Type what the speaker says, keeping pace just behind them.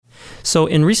So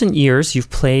in recent years, you've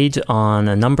played on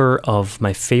a number of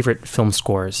my favorite film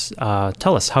scores.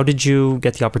 Tell us, how did you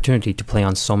get the opportunity to play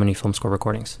on so many film score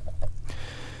recordings?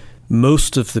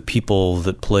 Most of the people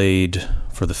that played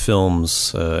for the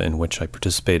films in which I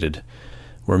participated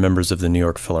were members of the New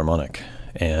York Philharmonic.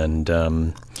 And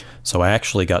so I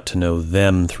actually got to know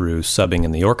them through subbing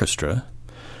in the orchestra.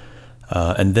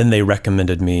 And then they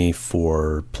recommended me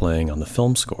for playing on the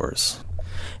film scores.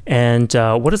 And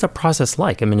what is that process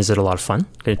like? I mean, is it a lot of fun?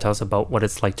 Can you tell us about what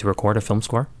it's like to record a film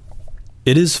score?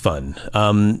 It is fun.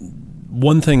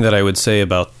 One thing that I would say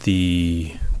about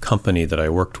the company that I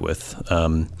worked with,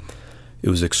 it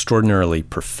was extraordinarily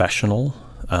professional.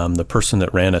 The person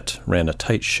that ran it ran a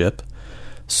tight ship.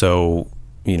 So,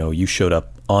 you showed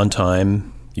up on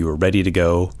time, you were ready to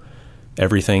go.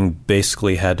 Everything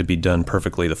basically had to be done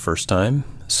perfectly the first time.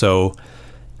 So,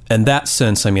 in that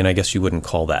sense, I guess you wouldn't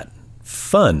call that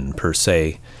fun per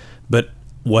se, but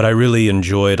what I really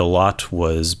enjoyed a lot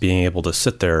was being able to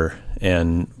sit there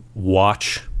and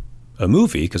watch a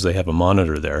movie, because they have a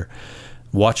monitor there,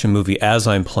 watch a movie as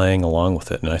I'm playing along with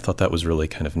it, and I thought that was really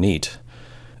kind of neat.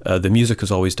 The music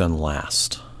is always done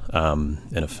last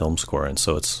in a film score, and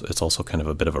so it's also kind of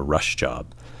a bit of a rush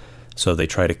job. So they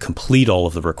try to complete all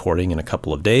of the recording in a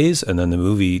couple of days, and then the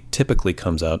movie typically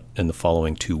comes out in the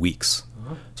following 2 weeks.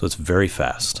 So it's very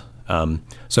fast.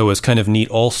 So it was kind of neat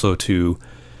also to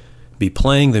be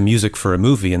playing the music for a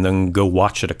movie and then go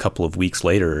watch it a couple of weeks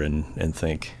later and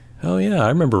think, oh yeah, I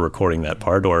remember recording that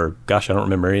part, or gosh, I don't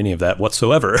remember any of that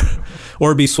whatsoever.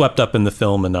 Or be swept up in the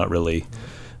film and not really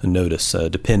notice,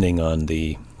 depending on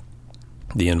the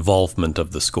involvement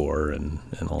of the score and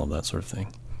all of that sort of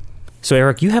thing. So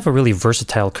Eric, you have a really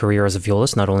versatile career as a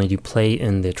violist. Not only do you play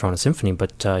in the Toronto Symphony,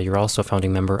 but you're also a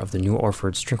founding member of the New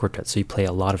Orford String Quartet, so you play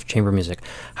a lot of chamber music.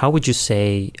 How would you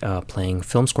say playing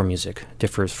film score music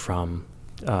differs from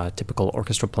typical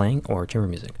orchestra playing or chamber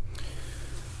music?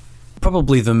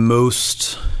 Probably the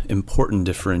most important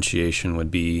differentiation would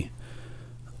be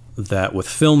that with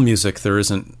film music, there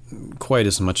isn't quite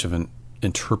as much of an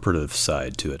interpretive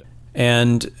side to it.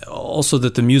 And also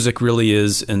that the music really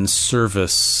is in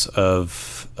service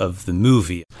of the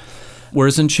movie.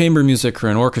 Whereas in chamber music or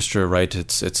an orchestra, right,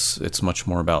 it's much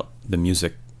more about the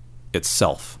music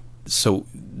itself. So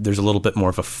there's a little bit more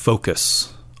of a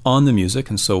focus on the music,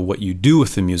 and so what you do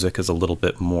with the music is a little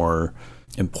bit more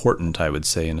important, I would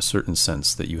say, in a certain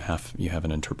sense, that you have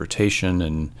an interpretation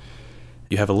and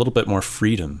you have a little bit more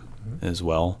freedom as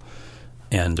well.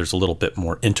 And there's a little bit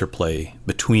more interplay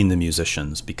between the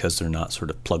musicians because they're not sort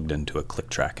of plugged into a click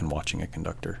track and watching a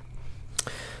conductor.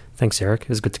 Thanks, Eric. It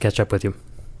was good to catch up with you.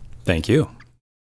 Thank you.